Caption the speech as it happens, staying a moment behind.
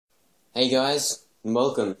Hey guys, and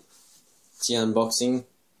welcome to the unboxing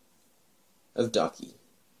of Ducky.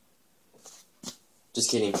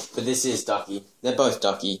 Just kidding, but this is Ducky. They're both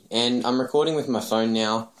Ducky, and I'm recording with my phone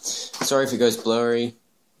now. Sorry if it goes blurry.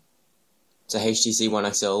 It's a HTC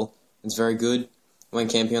One XL. It's very good. I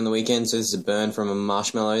went camping on the weekend, so this is a burn from a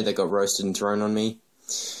marshmallow that got roasted and thrown on me.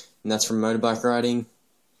 And that's from motorbike riding.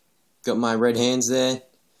 Got my red hands there. They're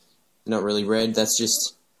not really red, it's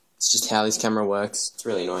just how this camera works. It's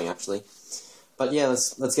really annoying, actually. But yeah,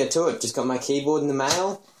 let's get to it. Just got my keyboard in the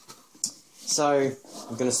mail. So,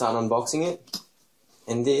 I'm going to start unboxing it.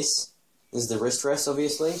 And this is the wrist rest,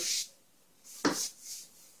 obviously.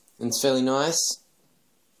 And it's fairly nice.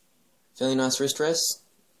 Fairly nice wrist rest.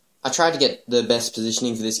 I tried to get the best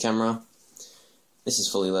positioning for this camera. This is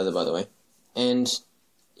fully leather, by the way. And,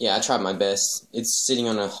 yeah, I tried my best. It's sitting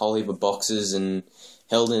on a whole heap of boxes and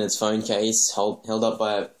held in its phone case, held up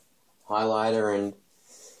by a highlighter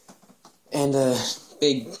and a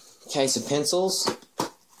big case of pencils.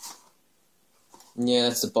 And yeah,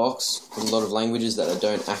 that's the box with a lot of languages that I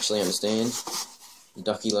don't actually understand. The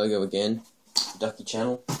Ducky logo again, the Ducky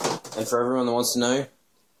channel. And for everyone that wants to know,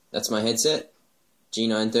 that's my headset,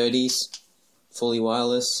 G930s, fully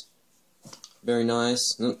wireless, very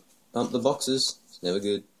nice. Bump the boxes, it's never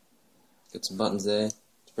good. Got some buttons there,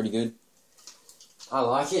 it's pretty good. I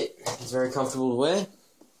like it, it's very comfortable to wear.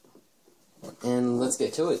 And let's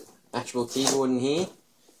get to it. Actual keyboard in here.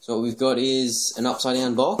 So what we've got is an upside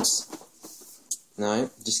down box. No,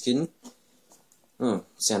 just kidding. Oh,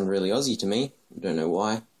 sounded really Aussie to me. I don't know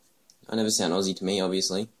why. I never sound Aussie to me,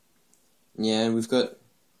 obviously. Yeah, we've got,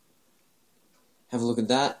 have a look at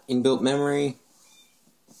that. Inbuilt memory.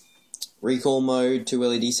 Recall mode, 2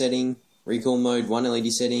 LED setting. Recall mode, 1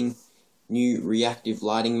 LED setting. New reactive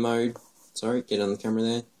lighting mode. Sorry, get on the camera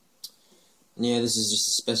there. And yeah, this is just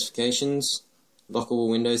the specifications. Lockable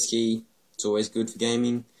Windows key. It's always good for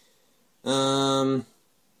gaming. I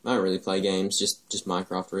don't really play games, just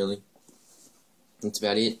Minecraft really. That's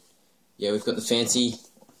about it. Yeah, we've got the fancy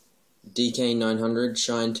DK9008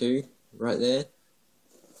 Shine 2 right there.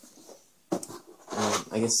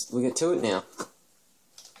 I guess we'll get to it now.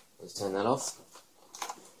 Let's turn that off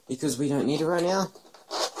because we don't need it right now.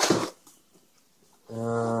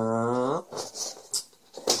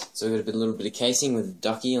 So we've got a little bit of casing with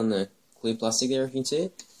Ducky on the clear plastic there, if you can see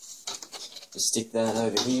it. Just stick that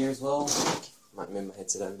over here as well. Might move my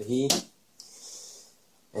headset over to here.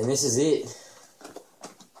 And this is it.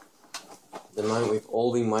 The moment we've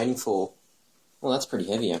all been waiting for. Well, that's pretty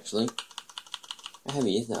heavy, actually. How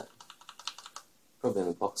heavy is that? Probably in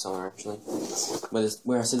the box somewhere, actually.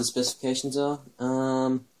 Where I said the specifications are.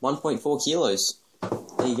 1.4 kilos.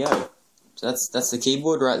 There you go. So that's the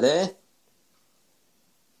keyboard right there.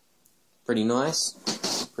 Pretty nice.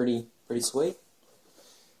 Pretty sweet.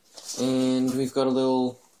 And we've got a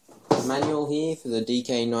little manual here for the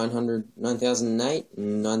DK9008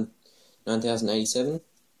 and 9087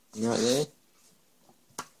 right there.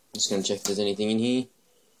 I'm just going to check if there's anything in here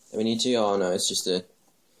that we need to. Oh no, it's just the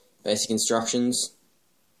basic instructions.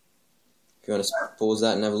 If you want to pause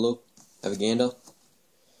that and have a look, have a gander.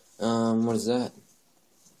 What is that?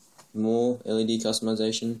 More LED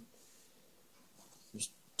customization.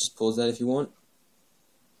 Just pause that if you want,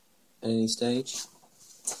 at any stage.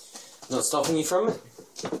 Not stopping you from it.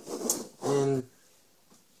 And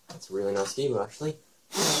it's a really nice keyboard, actually.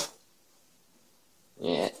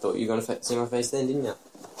 Yeah, thought you were going to see my face then, didn't you?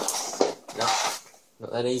 No,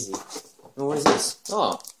 not that easy. Oh, what is this?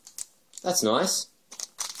 Oh, that's nice.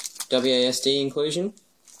 WASD inclusion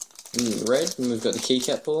in red, and we've got the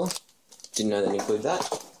keycap puller. Didn't know they'd include that.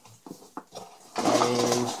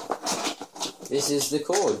 And this is the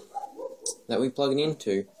cord that we plug it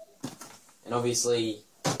into. And obviously,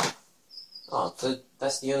 oh, so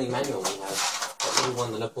that's the only manual we have. That little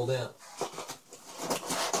one that I pulled out.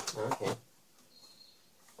 Okay.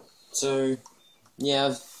 So,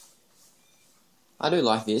 yeah, I do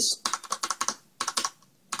like this.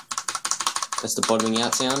 That's the bottoming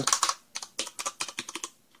out sound.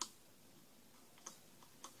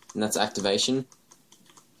 And that's activation.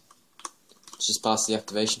 It's just past the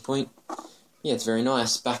activation point. Yeah, it's very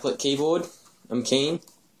nice. Backlit keyboard. I'm keen.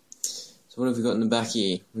 So what have we got in the back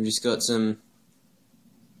here? We've just got some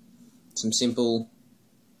simple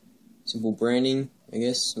branding, I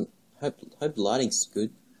guess. Hope the lighting's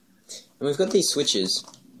good. And we've got these switches.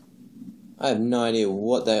 I have no idea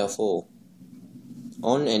what they are for.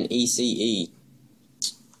 On and ECE.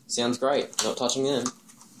 Sounds great. Not touching them.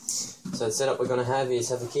 So the setup we're going to have is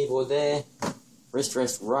have the keyboard there, wrist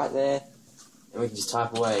rest right there, and we can just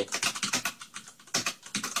type away.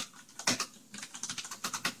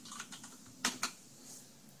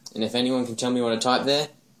 And if anyone can tell me what to type there,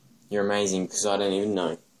 you're amazing, because I don't even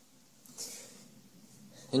know.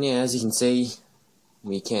 And yeah, as you can see,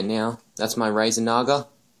 we can now. That's my Razer Naga.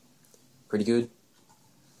 Pretty good.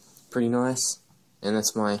 Pretty nice. And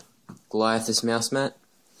that's my Goliathus mouse mat.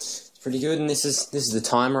 It's pretty good. And this is the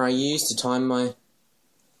timer I use to time my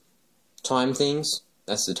things.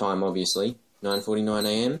 That's the time, obviously. 9:49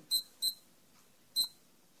 AM.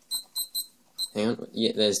 Hang on.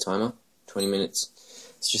 Yeah, there's the timer. 20 minutes.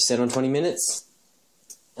 It's just set on 20 minutes.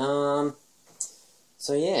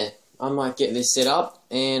 So yeah, I might get this set up,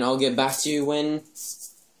 and I'll get back to you when...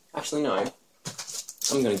 Actually, no.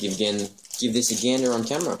 I'm going to give this a gander on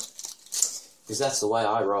camera, because that's the way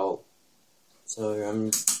I roll. So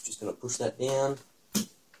I'm just going to push that down.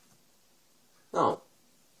 Oh.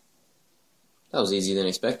 That was easier than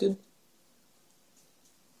expected.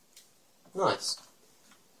 Nice.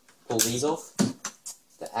 Pull these off.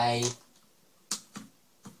 The A.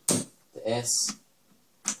 The S.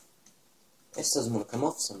 S doesn't want to come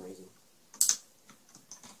off for some reason.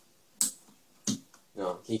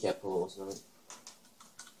 No, keycap pull or something.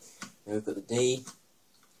 Now we've got the D.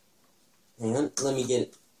 Hang on, let me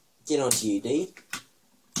get onto you, D.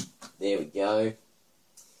 There we go.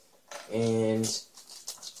 And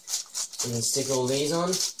I'm going to stick all these on.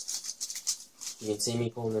 You can see me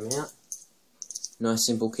pulling them out. Nice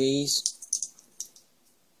simple keys.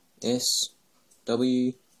 S,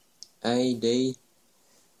 W, A, D.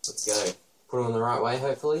 Let's go. Put them on the right way,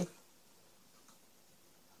 hopefully.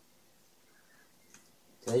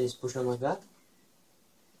 Okay, just push on like that.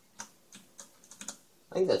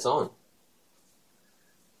 I think that's on.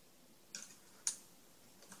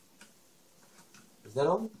 Is that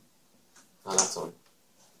on? Oh, that's on.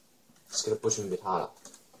 Just gotta push them a bit harder.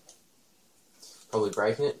 Probably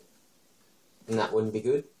breaking it. And that wouldn't be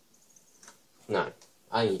good. No.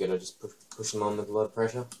 I think you gotta just push them on with a lot of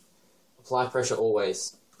pressure. Apply pressure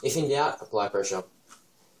always. If in doubt, apply pressure.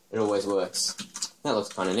 It always works. That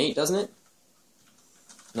looks kinda neat, doesn't it?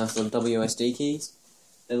 Nice little WSD keys.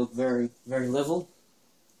 They look very, very level.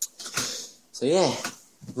 So yeah,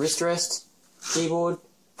 wrist rest, keyboard,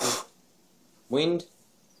 wind.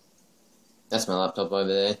 That's my laptop over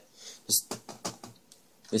there. Just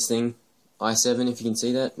this thing, i7, if you can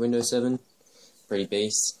see that, Windows 7. Pretty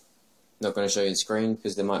beast. Not going to show you the screen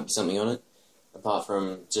because there might be something on it, apart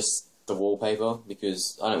from just the wallpaper,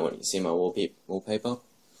 because I don't want you to see my wallpaper.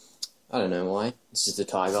 I don't know why. It's just a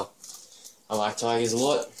tiger. I like tigers a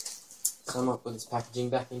lot. So I might put this packaging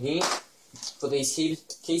back in here. Put these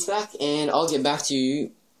keys back, and I'll get back to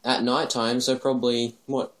you at night time, so probably,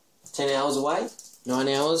 what, 10 hours away? 9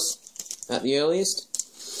 hours at the earliest.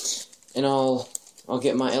 And I'll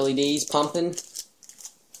get my LEDs pumping,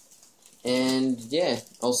 and yeah,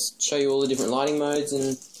 I'll show you all the different lighting modes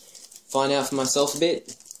and find out for myself a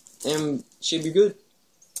bit, and should be good.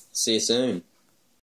 See you soon.